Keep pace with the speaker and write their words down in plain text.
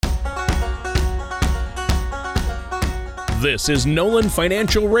This is Nolan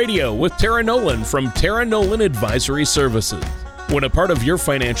Financial Radio with Tara Nolan from Tara Nolan Advisory Services. When a part of your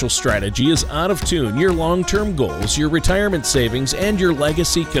financial strategy is out of tune, your long-term goals, your retirement savings, and your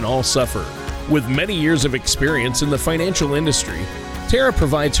legacy can all suffer. With many years of experience in the financial industry, Tara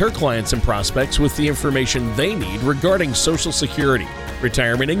provides her clients and prospects with the information they need regarding Social Security,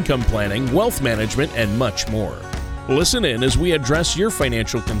 retirement income planning, wealth management, and much more. Listen in as we address your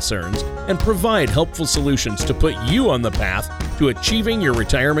financial concerns and provide helpful solutions to put you on the path to achieving your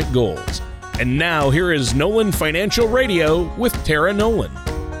retirement goals. And now, here is Nolan Financial Radio with Tara Nolan.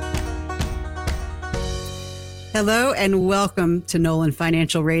 Hello and welcome to Nolan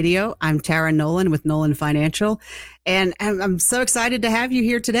Financial Radio. I'm Tara Nolan with Nolan Financial, and I'm so excited to have you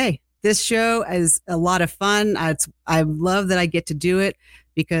here today. This show is a lot of fun. I love that I get to do it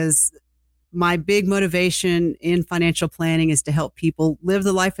because my big motivation in financial planning is to help people live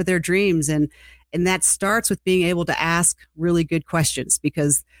the life of their dreams. And that starts with being able to ask really good questions,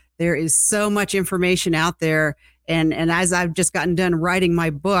 because there is so much information out there. And as I've just gotten done writing my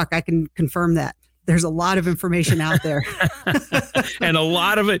book, I can confirm that there's a lot of information out there. And a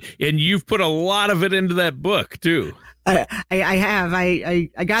lot of it, and you've put a lot of it into that book too. I have. I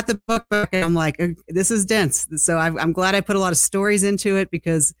got the book and I'm like, this is dense. So I'm glad I put a lot of stories into it,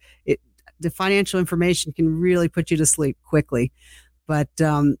 because the financial information can really put you to sleep quickly. But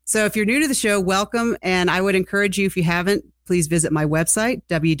so if you're new to the show, welcome. And I would encourage you, if you haven't, please visit my website,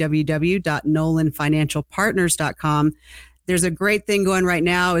 www.nolanfinancialpartners.com. There's a great thing going right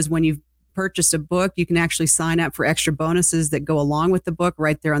now is when you've purchased a book, you can actually sign up for extra bonuses that go along with the book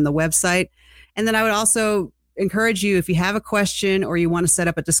right there on the website. And then I would also encourage you, if you have a question or you want to set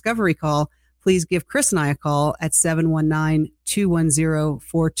up a discovery call, please give Chris and I a call at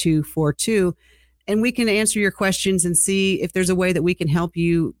 719-210-4242. And we can answer your questions and see if there's a way that we can help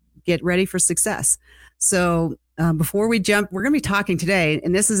you get ready for success. So before we jump, we're going to be talking today,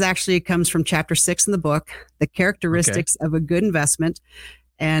 and this is actually comes from chapter 6 in the book, The Characteristics of a Good Investment.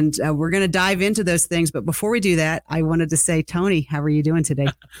 And we're going to dive into those things. But before we do that, I wanted to say, Tony, how are you doing today?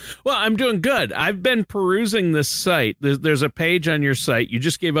 Well, I'm doing good. I've been perusing this site. There's a page on your site. You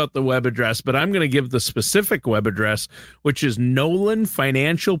just gave out the web address, but I'm going to give the specific web address, which is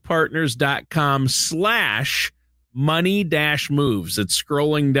nolanfinancialpartners.com/money-moves. It's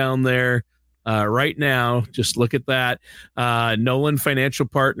scrolling down there right now. Just look at that.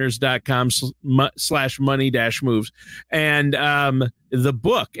 nolanfinancialpartners.com/money-moves. And the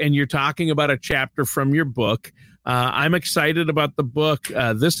book, and you're talking about a chapter from your book. I'm excited about the book.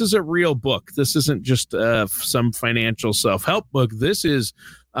 This is a real book. This isn't just some financial self-help book. This is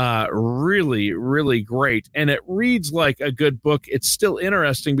really, really great. And it reads like a good book. It's still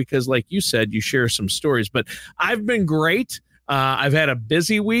interesting because, like you said, you share some stories. But I've been great. I've had a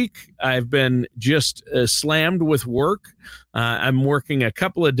busy week. I've been just slammed with work. I'm working a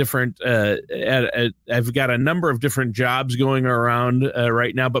couple of different, I've got a number of different jobs going around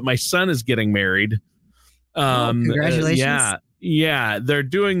right now, but my son is getting married. Congratulations. Yeah. They're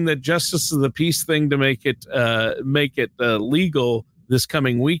doing the Justice of the Peace thing to make it legal this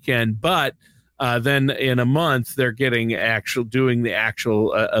coming weekend. But then in a month, they're doing the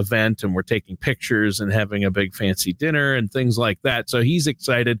actual event, and we're taking pictures and having a big fancy dinner and things like that. So he's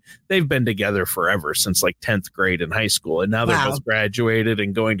excited. They've been together forever, since like 10th grade in high school. And now they're both graduated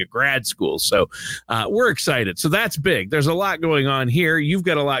and going to grad school. So we're excited. So that's big. There's a lot going on here. You've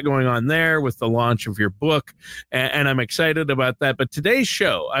got a lot going on there with the launch of your book. And I'm excited about that. But today's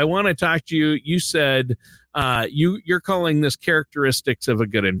show, I want to talk to you. You said you're calling this Characteristics of a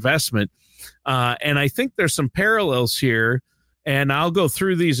Good Investment. And I think there's some parallels here, and I'll go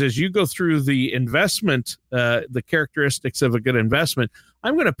through these as you go through the investment, the characteristics of a good investment.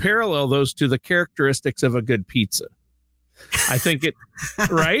 I'm going to parallel those to the characteristics of a good pizza. I think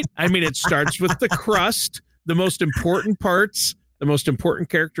right? I mean, it starts with the crust. The most important parts, the most important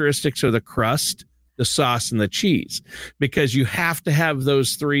characteristics are the crust, the sauce, and the cheese, because you have to have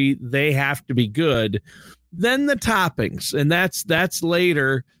those three. They have to be good. Then the toppings, and that's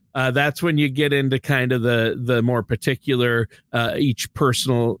later. That's when you get into kind of the more particular each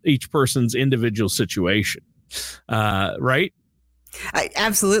person's individual situation, right?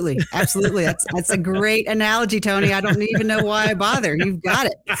 Absolutely. That's a great analogy, Tony. I don't even know why I bother. You've got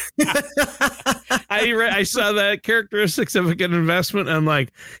it. I saw the characteristics of a good investment. And I'm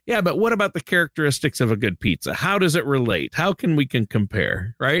like, yeah, but what about the characteristics of a good pizza? How does it relate? How can we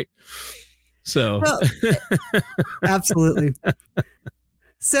compare, right? So, well, absolutely.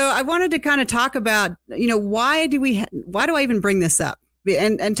 So I wanted to kind of talk about, why do I even bring this up?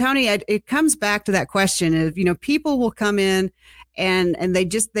 And Tony, it comes back to that question of, people will come in and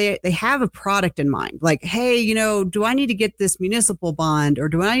they have a product in mind, like, hey, do I need to get this municipal bond, or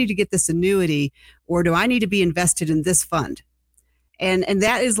do I need to get this annuity, or do I need to be invested in this fund? And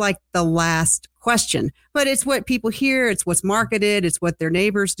that is like the last question, but it's what people hear, it's what's marketed, it's what their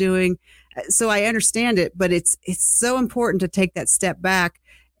neighbor's doing. So I understand it, but it's so important to take that step back.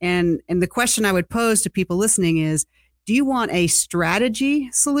 And the question I would pose to people listening is, do you want a strategy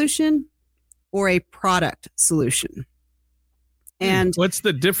solution or a product solution? And what's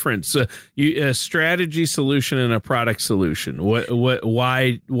the difference? A strategy solution and a product solution.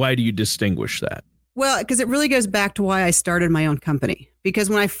 Why do you distinguish that? Well, because it really goes back to why I started my own company. Because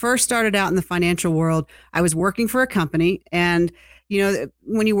when I first started out in the financial world, I was working for a company, and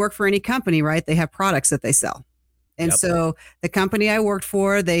when you work for any company, right, they have products that they sell. And so the company I worked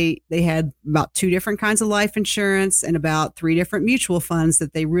for, they had about 2 different kinds of life insurance and about 3 different mutual funds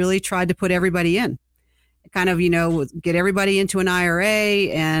that they really tried to put everybody in. Kind of, get everybody into an IRA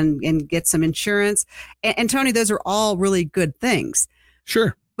and get some insurance. And Tony, those are all really good things.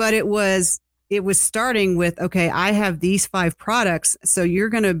 Sure. But it was starting with, okay, I have these 5 products, so I'm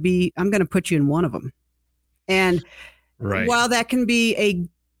going to put you in one of them. And right. While that can be a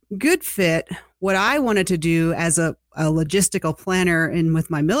good fit, what I wanted to do as a logistical planner and with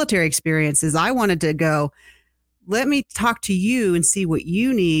my military experience is I wanted to go, let me talk to you and see what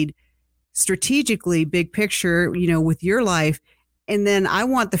you need strategically, big picture, with your life. And then I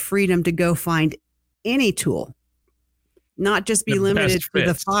want the freedom to go find any tool, not just be limited to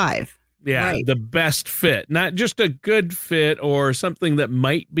the 5. Yeah, right. The best fit, not just a good fit or something that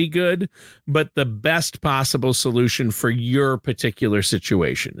might be good, but the best possible solution for your particular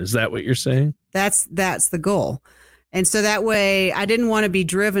situation. Is that what you're saying? That's the goal. And so that way I didn't want to be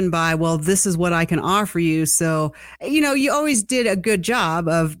driven by, well, this is what I can offer you. So, you always did a good job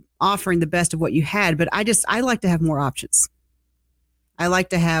of offering the best of what you had, but I like to have more options. I like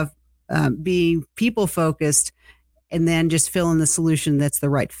to have be people focused and then just fill in the solution that's the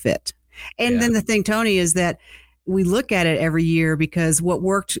right fit. And then the thing, Tony, is that we look at it every year, because what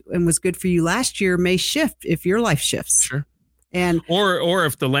worked and was good for you last year may shift if your life shifts. Sure. And or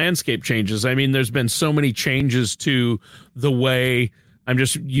if the landscape changes. I mean, there's been so many changes to the way I'm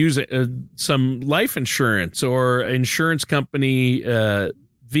just using some life insurance or insurance company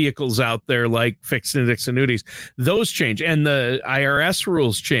vehicles out there, like fixed index annuities. Those change, and the IRS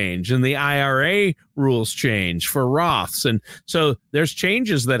rules change, and the IRA rules change for Roths. And so there's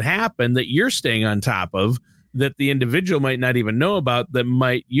changes that happen that you're staying on top of that the individual might not even know about,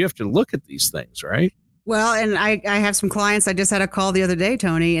 you have to look at these things, right? Well, and I have some clients. I just had a call the other day,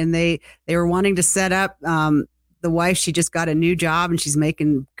 Tony, and they were wanting to set up, the wife, she just got a new job and she's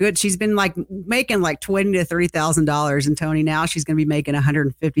making good. She's been making like $20,000 to $30,000, and Tony, now she's going to be making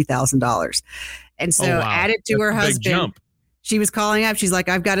 $150,000. And so add it to her husband. She was calling up. She's like,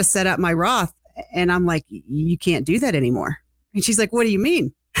 I've got to set up my Roth. And I'm like, you can't do that anymore. And she's like, what do you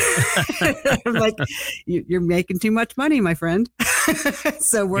mean? I'm like, you're making too much money, my friend.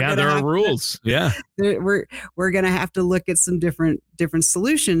 So there are rules. Yeah. We're going to have to look at some different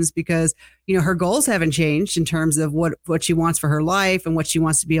solutions, because, her goals haven't changed in terms of what she wants for her life and what she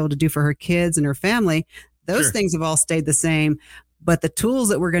wants to be able to do for her kids and her family. Those things have all stayed the same, but the tools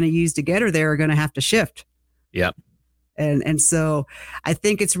that we're going to use to get her there are going to have to shift. Yep. And so I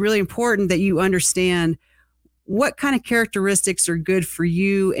think it's really important that you understand what kind of characteristics are good for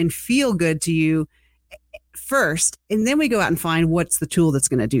you and feel good to you first, and then we go out and find what's the tool that's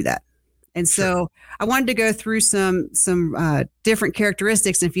going to do that. And so I wanted to go through some different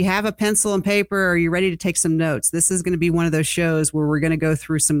characteristics. And if you have a pencil and paper, or you're ready to take some notes, this is going to be one of those shows where we're going to go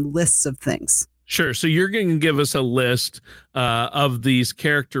through some lists of things. Sure. So you're going to give us a list of these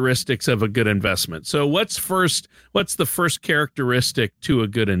characteristics of a good investment. So what's the first characteristic to a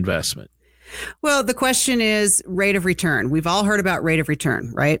good investment? Well, the question is rate of return. We've all heard about rate of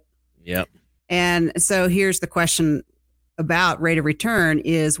return, right? Yep. And so here's the question about rate of return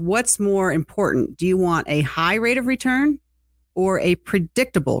is, what's more important? Do you want a high rate of return or a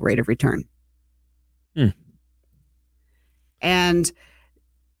predictable rate of return? And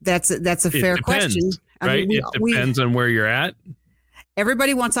that's a fair question. Right? It depends on where you're at.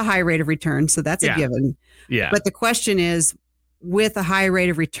 Everybody wants a high rate of return, so that's a given. Yeah. But the question is, with a high rate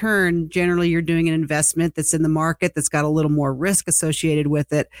of return, generally you're doing an investment that's in the market that's got a little more risk associated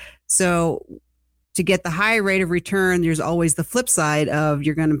with it. So to get the high rate of return, there's always the flip side of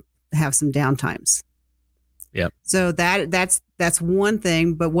you're going to have some downtimes. Yep. So that's one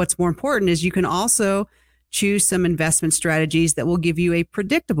thing. But what's more important is you can also choose some investment strategies that will give you a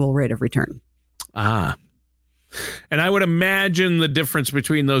predictable rate of return. And I would imagine the difference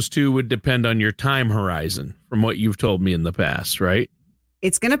between those two would depend on your time horizon from what you've told me in the past, right?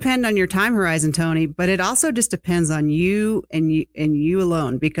 It's going to depend on your time horizon, Tony, but it also just depends on you and you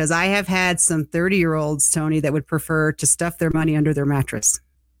alone, because I have had some 30-year-olds, Tony, that would prefer to stuff their money under their mattress.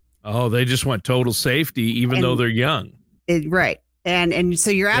 Oh, they just want total safety, even though they're young. Right. And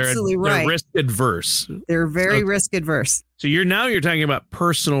so you're absolutely right. They're risk adverse. They're very risk adverse. So you're talking about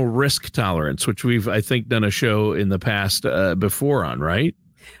personal risk tolerance, which we've, I think, done a show in the past before on, right?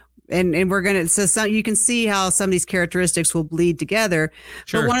 And we're going to, so you can see how some of these characteristics will bleed together.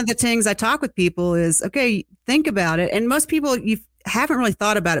 Sure. But one of the things I talk with people is, okay, think about it. And most people, you haven't really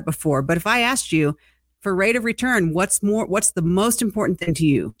thought about it before. But if I asked you for rate of return, what's the most important thing to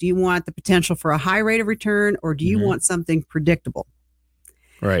you? Do you want the potential for a high rate of return, or do you want something predictable?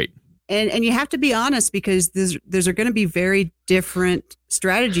 Right. And you have to be honest, because there's are going to be very different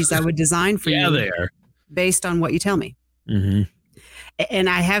strategies I would design for you. They are. Based on what you tell me. Mm-hmm. And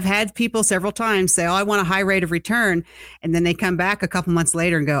I have had people several times say, oh, I want a high rate of return. And then they come back a couple months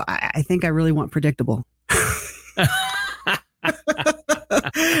later and go, I think I really want predictable.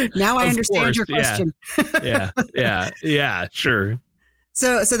 Now I understand your question. Yeah, sure.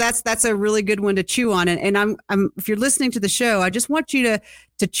 So that's a really good one to chew on. And I'm if you're listening to the show, I just want you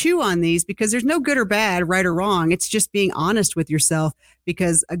to chew on these, because there's no good or bad, right or wrong. It's just being honest with yourself,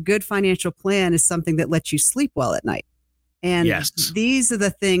 because a good financial plan is something that lets you sleep well at night. And these are the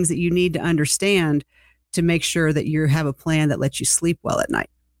things that you need to understand to make sure that you have a plan that lets you sleep well at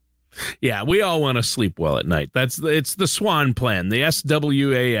night. Yeah, we all want to sleep well at night. It's the SWAN plan, the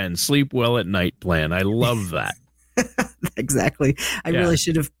SWAN, sleep well at night plan. I love that. Exactly. I really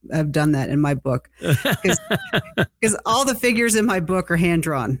should have done that in my book, because all the figures in my book are hand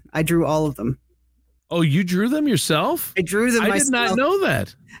drawn. I drew all of them. Oh, you drew them yourself? I drew them myself. I did not know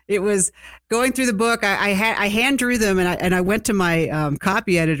that. It was going through the book. I hand drew them, and I went to my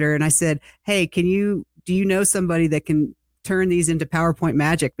copy editor and I said, hey, do you know somebody that can turn these into PowerPoint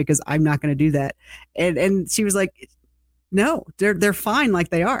magic? Because I'm not going to do that. And she was like, no, they're fine like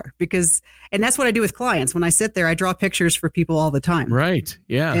they are, and that's what I do with clients. When I sit there, I draw pictures for people all the time. Right.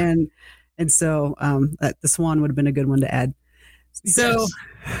 Yeah. And so the SWAN would have been a good one to add. So,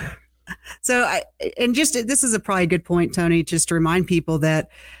 this is probably a good point, Tony, just to remind people that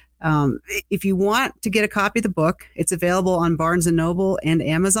if you want to get a copy of the book, it's available on Barnes & Noble and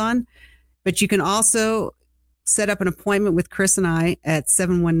Amazon, but you can also set up an appointment with Chris and I at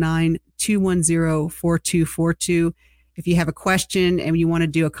 719-210-4242 if you have a question and you want to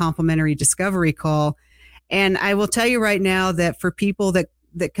do a complimentary discovery call. And I will tell you right now that for people that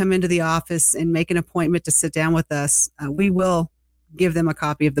come into the office and make an appointment to sit down with us, we will give them a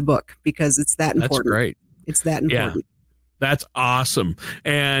copy of the book, because it's that important. That's great. It's that important. Yeah. That's awesome.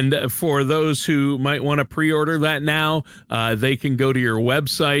 And for those who might want to pre-order that now, they can go to your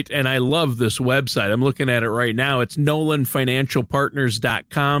website. And I love this website. I'm looking at it right now. It's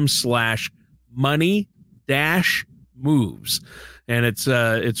nolanfinancialpartners.com/money-moves. And it's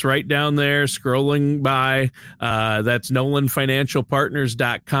right down there scrolling by. That's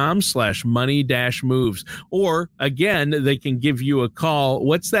nolanfinancialpartners.com/money-moves. Or again, they can give you a call.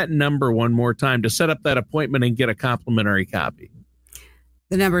 What's that number one more time to set up that appointment and get a complimentary copy?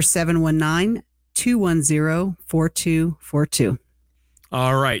 The number is 719-210-4242.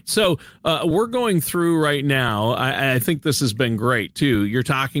 All right. So we're going through right now. I think this has been great, too. You're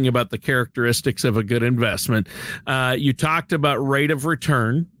talking about the characteristics of a good investment. You talked about rate of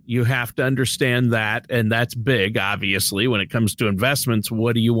return. You have to understand that, and that's big, obviously, when it comes to investments.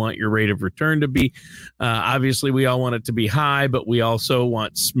 What do you want your rate of return to be? Obviously, we all want it to be high, but we also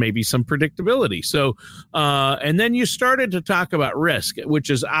want maybe some predictability. So, and then you started to talk about risk, which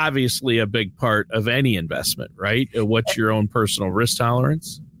is obviously a big part of any investment, right? What's your own personal risk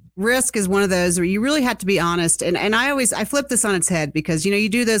tolerance? Risk is one of those where you really have to be honest. And I flip this on its head, because, you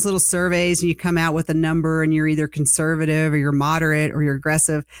do those little surveys and you come out with a number and you're either conservative or you're moderate or you're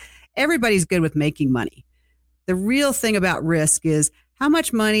aggressive. Everybody's good with making money. The real thing about risk is how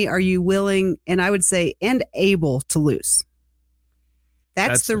much money are you willing, and I would say, and able to lose?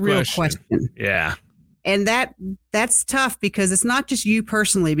 That's the real question. Yeah. And that's tough, because it's not just you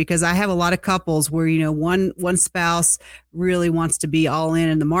personally, because I have a lot of couples where, one spouse really wants to be all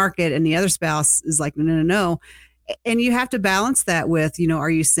in the market and the other spouse is like, no. And you have to balance that with, are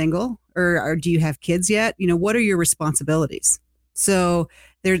you single or do you have kids yet? What are your responsibilities? So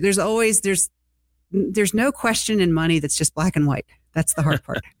there's no question in money that's just black and white. That's the hard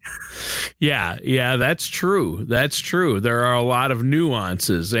part. Yeah, that's true. That's true. There are a lot of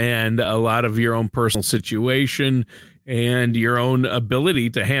nuances and a lot of your own personal situation and your own ability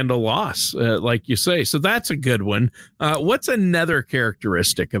to handle loss, like you say. So that's a good one. What's another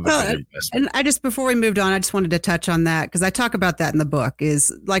characteristic of a good investment? And before we moved on, I just wanted to touch on that because I talk about that in the book.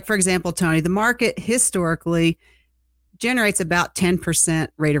 Is like, for example, Tony, the market historically generates about 10%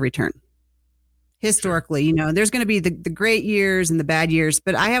 rate of return. Historically, there's going to be the great years and the bad years,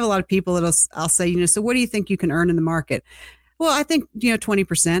 but I have a lot of people I'll say, so what do you think you can earn in the market? Well, I think,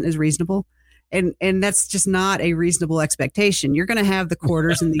 20% is reasonable. And that's just not a reasonable expectation. You're going to have the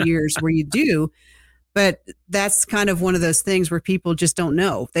quarters and the years where you do, but that's kind of one of those things where people just don't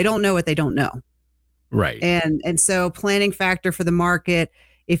know. They don't know what they don't know. Right. And so planning factor for the market,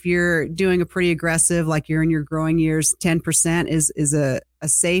 if you're doing a pretty aggressive, like you're in your growing years, 10% is a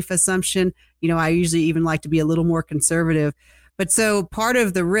safe assumption. I usually even like to be a little more conservative. But so part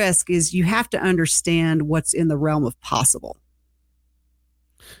of the risk is you have to understand what's in the realm of possible.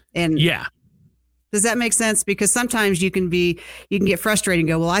 And yeah. Does that make sense? Because sometimes you can get frustrated and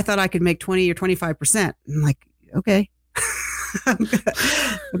go, well, I thought I could make 20 or 25%. I'm like, okay. I'm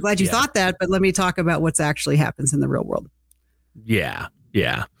glad you thought that, but let me talk about what's actually happens in the real world. Yeah.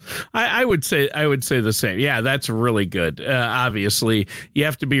 Yeah, I would say the same. Yeah, that's really good. Obviously, you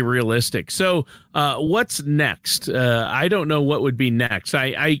have to be realistic. So what's next? I don't know what would be next.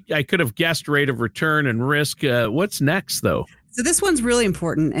 I could have guessed rate of return and risk. What's next, though? So this one's really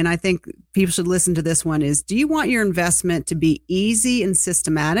important, and I think people should listen to this one is, do you want your investment to be easy and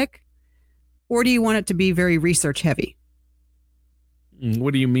systematic, or do you want it to be very research heavy?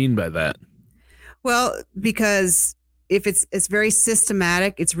 What do you mean by that? Well, because if it's very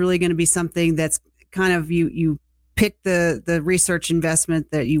systematic, it's really going to be something that's kind of you pick the research investment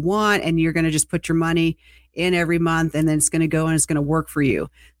that you want, and you're going to just put your money in every month, and then it's going to go and it's going to work for you.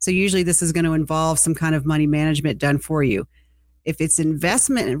 So usually this is going to involve some kind of money management done for you. If it's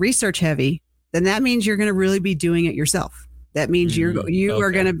investment and research heavy, then that means you're going to really be doing it yourself. That means you're going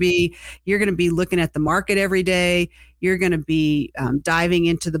to be looking at the market every day. You're going to be diving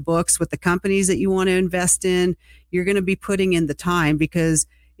into the books with the companies that you want to invest in. You're going to be putting in the time, because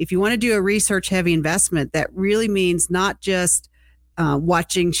if you want to do a research heavy investment, that really means not just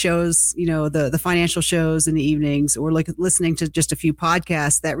watching shows, the financial shows in the evenings, or like listening to just a few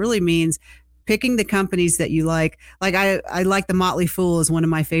podcasts. That really means picking the companies that you like. Like I like the Motley Fool is one of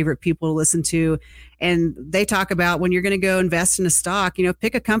my favorite people to listen to. And they talk about when you're going to go invest in a stock,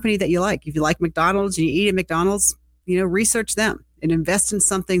 pick a company that you like. If you like McDonald's and you eat at McDonald's, research them and invest in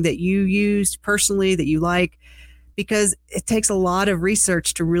something that you use personally that you like, because it takes a lot of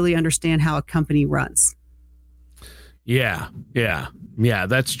research to really understand how a company runs. Yeah,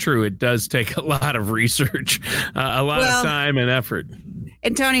 that's true. It does take a lot of research, a lot of time and effort.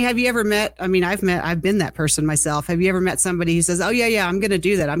 And Tony, have you ever met, I've been that person myself. Have you ever met somebody who says, oh yeah, I'm going to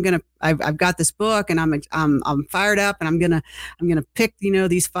do that. I've got this book and I'm fired up, and I'm going to pick,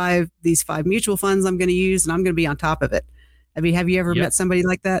 these five mutual funds I'm going to use, and I'm going to be on top of it. Have you ever met somebody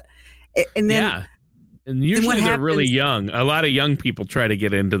like that? And then, and usually they're really young. A lot of young people try to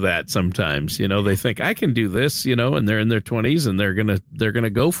get into that sometimes. They think I can do this, and they're in their 20s and they're going to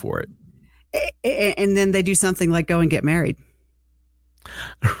go for it. And then they do something like go and get married.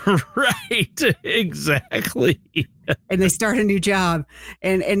 Right, exactly. And they start a new job,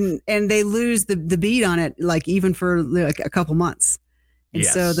 and they lose the beat on it, like even for like a couple months. And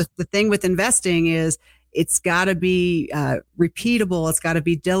so the thing with investing is it's got to be repeatable. It's got to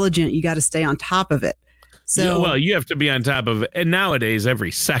be diligent. You got to stay on top of it. So you have to be on top of it. And nowadays,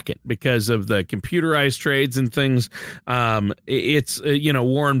 every second, because of the computerized trades and things, it's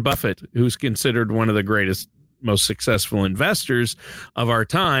Warren Buffett, who's considered one of the greatest, most successful investors of our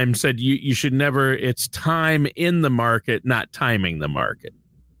time, said you should never, it's time in the market, not timing the market.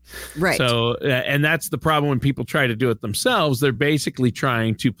 Right. So, and that's the problem when people try to do it themselves. They're basically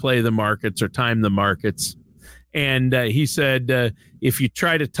trying to play the markets or time the markets. And he said, if you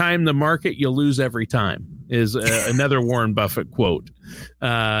try to time the market, you'll lose every time, is another Warren Buffett quote.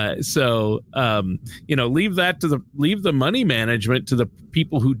 So leave the money management to the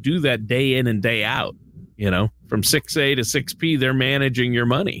people who do that day in and day out. From 6A to 6P, they're managing your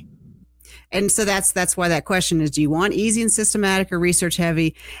money. And so that's why that question is, do you want easy and systematic or research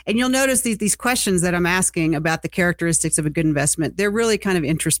heavy? And you'll notice these questions that I'm asking about the characteristics of a good investment, they're really kind of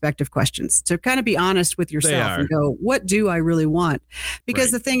introspective questions to kind of be honest with yourself and go, what do I really want?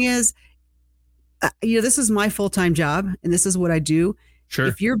 Because the thing is, this is my full-time job and this is what I do. Sure.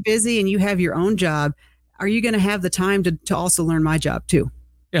 If you're busy and you have your own job, are you going to have the time to also learn my job too?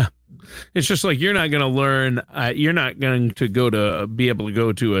 Yeah. It's just like you're not going to learn. You're not going to be able to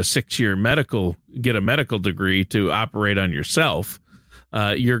go to a 6-year get a medical degree to operate on yourself.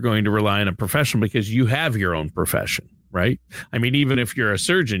 you're going to rely on a professional because you have your own profession, right? I mean, even if you're a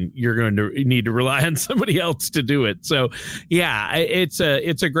surgeon, you're going to need to rely on somebody else to do it. So, yeah, it's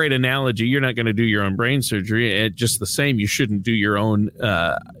a great analogy. You're not going to do your own brain surgery. It's just the same. You shouldn't do your own.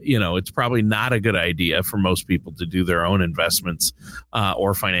 It's probably not a good idea for most people to do their own investments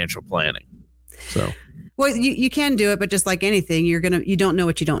or financial planning. So. Well, you can do it, but just like anything, you don't know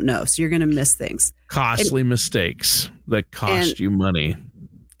what you don't know, so you're gonna miss things. Costly mistakes that cost you money.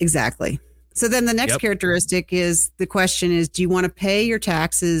 Exactly. So then the next characteristic is the question is: do you want to pay your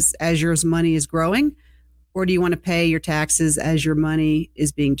taxes as your money is growing, or do you want to pay your taxes as your money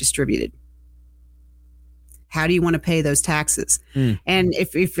is being distributed? How do you want to pay those taxes? And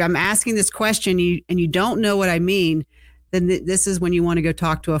if I'm asking this question and you don't know what I mean, then this is when you want to go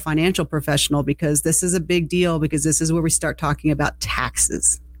talk to a financial professional, because this is a big deal, because this is where we start talking about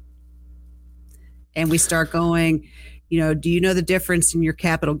taxes. And we start going, do you know the difference in your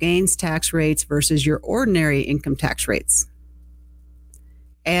capital gains tax rates versus your ordinary income tax rates?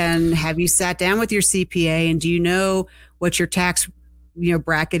 And have you sat down with your CPA, and do you know what your tax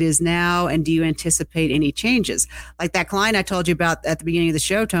bracket is now, and do you anticipate any changes? Like that client I told you about at the beginning of the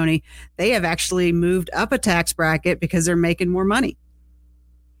show, Tony, they have actually moved up a tax bracket because they're making more money.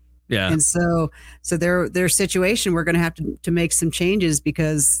 Yeah. And so their situation, we're going to have to make some changes,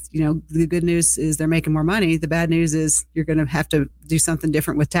 because, the good news is they're making more money. The bad news is you're going to have to do something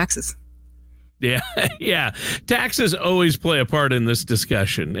different with taxes. Yeah. Yeah. Taxes always play a part in this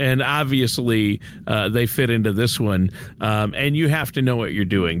discussion. And obviously they fit into this one. And you have to know what you're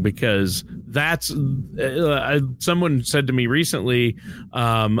doing, because that's someone said to me recently,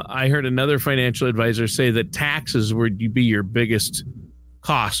 I heard another financial advisor say that taxes would be your biggest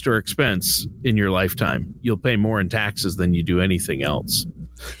cost or expense in your lifetime. You'll pay more in taxes than you do anything else.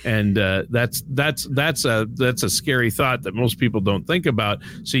 And that's a scary thought that most people don't think about.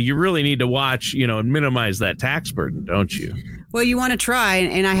 So you really need to watch, and minimize that tax burden, don't you? Well, you want to try.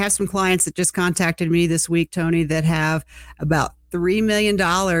 And I have some clients that just contacted me this week, Tony, that have about $3 million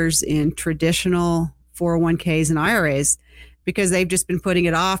in traditional 401ks and IRAs, because they've just been putting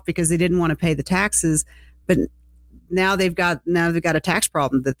it off because they didn't want to pay the taxes. But now they've got a tax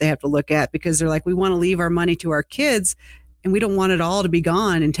problem that they have to look at, because they're like, we want to leave our money to our kids, and we don't want it all to be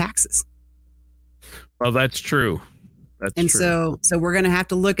gone in taxes. Well, that's true. So we're going to have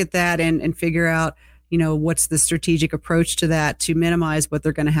to look at that and figure out, what's the strategic approach to that, to minimize what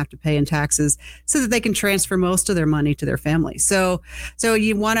they're going to have to pay in taxes, so that they can transfer most of their money to their family. So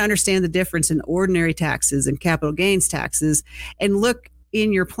you want to understand the difference in ordinary taxes and capital gains taxes, and look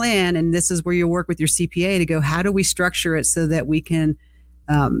in your plan. And this is where you work with your CPA to go, how do we structure it so that we can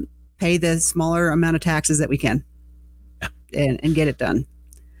pay the smaller amount of taxes that we can and get it done.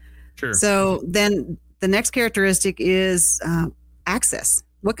 Sure. So then the next characteristic is access.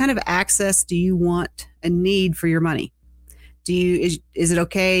 What kind of access do you want and need for your money? Is it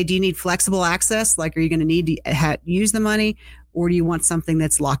okay? Do you need flexible access? Like, are you going to need to use the money, or do you want something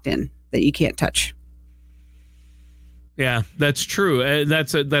that's locked in that you can't touch? Yeah, that's true.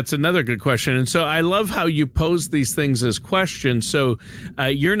 That's another good question. And so I love how you pose these things as questions. So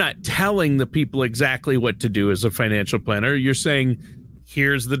you're not telling the people exactly what to do as a financial planner. You're saying,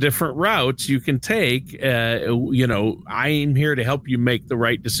 here's the different routes you can take. I'm here to help you make the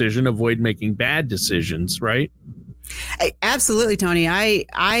right decision, avoid making bad decisions, right? Absolutely, Tony.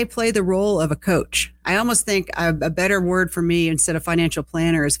 I play the role of a coach. I almost think a better word for me instead of financial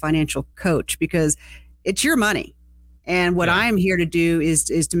planner is financial coach, because it's your money. And what I'm here to do is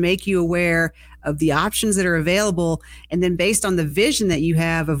to make you aware of the options that are available. And then based on the vision that you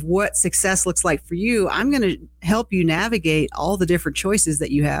have of what success looks like for you, I'm going to help you navigate all the different choices that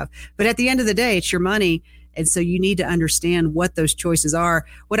you have. But at the end of the day, it's your money. And so you need to understand what those choices are.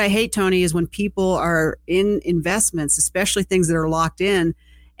 What I hate, Tony, is when people are in investments, especially things that are locked in,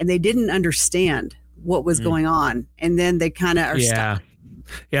 and they didn't understand what was going on. And then they kind of are stuck.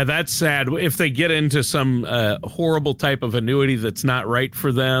 Yeah, that's sad. If they get into some horrible type of annuity that's not right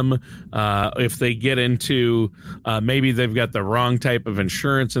for them, if they get into maybe they've got the wrong type of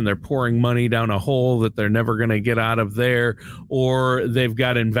insurance and they're pouring money down a hole that they're never going to get out of there, or they've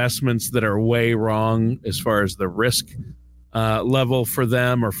got investments that are way wrong as far as the risk level for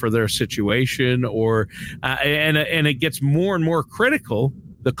them or for their situation, or and it gets more and more critical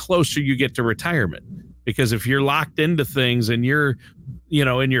the closer you get to retirement. Because if you're locked into things and you're,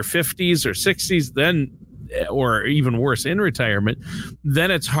 in your 50s or 60s, then, or even worse, in retirement,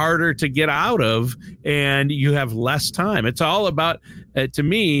 then it's harder to get out of and you have less time. It's all about, to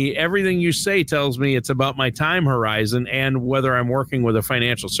me, everything you say tells me it's about my time horizon and whether I'm working with a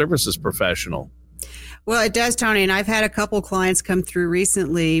financial services professional. Well, it does, Tony. And I've had a couple clients come through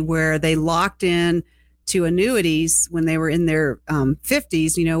recently where they locked in to annuities when they were in their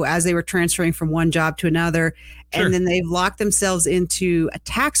 50s, as they were transferring from one job to another. Sure. And then they've locked themselves into a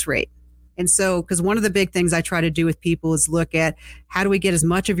tax rate. And so, because one of the big things I try to do with people is look at how do we get as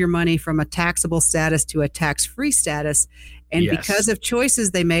much of your money from a taxable status to a tax-free status. And Yes. because of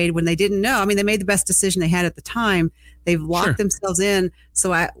choices they made when they didn't know, they made the best decision they had at the time. They've locked Sure. themselves in.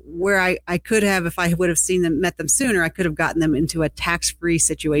 So I could have, if I would have met them sooner, I could have gotten them into a tax-free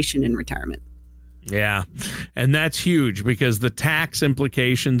situation in retirement. Yeah. And that's huge because the tax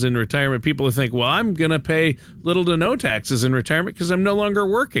implications in retirement, people think, well, I'm going to pay little to no taxes in retirement because I'm no longer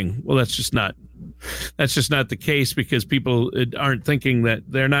working. Well, that's just not the case because people aren't thinking that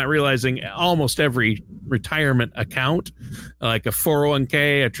they're not realizing almost every retirement account, like a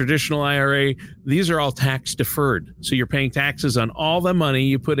 401k, a traditional IRA, these are all tax deferred. So you're paying taxes on all the money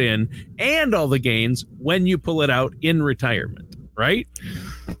you put in and all the gains when you pull it out in retirement, right?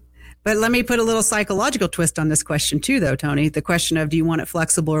 But let me put a little psychological twist on this question too, though, Tony. The question of do you want it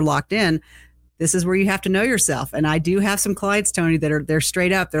flexible or locked in? This is where you have to know yourself. And I do have some clients, Tony, they're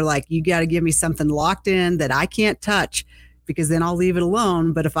straight up. They're like, you got to give me something locked in that I can't touch because then I'll leave it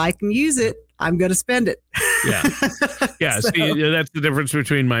alone. But if I can use it, I'm going to spend it. Yeah. Yeah. So- See, that's the difference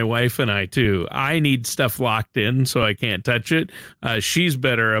between my wife and I too. I need stuff locked in so I can't touch it. She's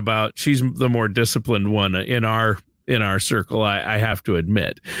the more disciplined one in our circle, I have to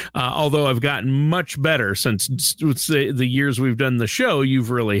admit. Although I've gotten much better since the years we've done the show,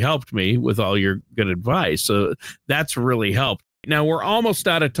 you've really helped me with all your good advice. So that's really helped. Now we're almost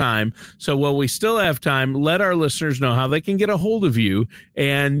out of time. So while we still have time, let our listeners know how they can get a hold of you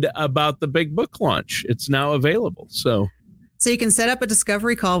and about the big book launch. It's now available. So you can set up a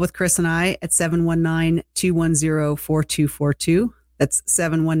discovery call with Chris and I at 719-210-4242. That's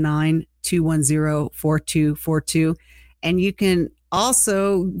 719-210-4242. And you can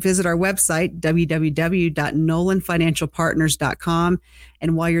also visit our website, www.nolanfinancialpartners.com.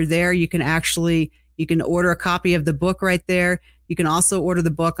 And while you're there, you can order a copy of the book right there. You can also order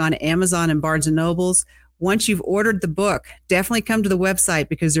the book on Amazon and Barnes & Nobles. Once you've ordered the book, definitely come to the website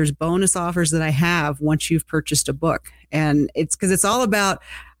because there's bonus offers that I have once you've purchased a book. And it's because it's all about,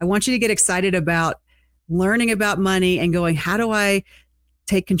 I want you to get excited about learning about money and going, how do I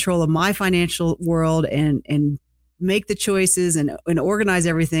take control of my financial world and make the choices and organize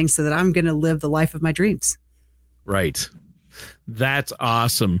everything so that I'm going to live the life of my dreams. Right. That's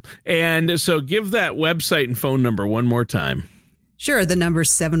awesome. And so give that website and phone number one more time. Sure. The number is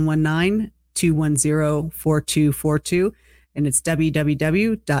 719-210-4242. And it's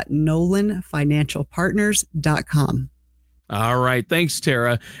www.nolanfinancialpartners.com. All right. Thanks,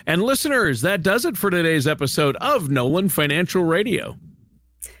 Tara. And listeners, that does it for today's episode of Nolan Financial Radio.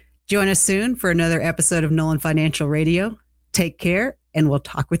 Join us soon for another episode of Nolan Financial Radio. Take care, and we'll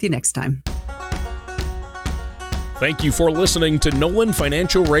talk with you next time. Thank you for listening to Nolan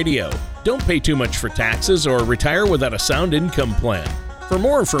Financial Radio. Don't pay too much for taxes or retire without a sound income plan. For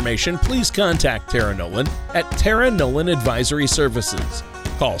more information, please contact Tara Nolan at Tara Nolan Advisory Services.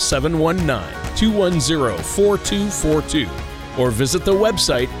 Call 719-210-4242 or visit the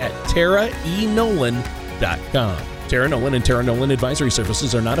website at taraenolan.com. Tara Nolan and Tara Nolan Advisory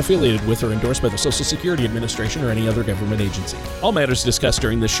Services are not affiliated with or endorsed by the Social Security Administration or any other government agency. All matters discussed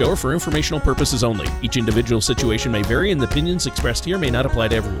during this show are for informational purposes only. Each individual situation may vary and the opinions expressed here may not apply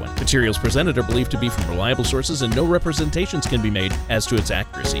to everyone. Materials presented are believed to be from reliable sources and no representations can be made as to its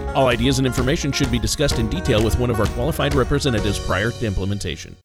accuracy. All ideas and information should be discussed in detail with one of our qualified representatives prior to implementation.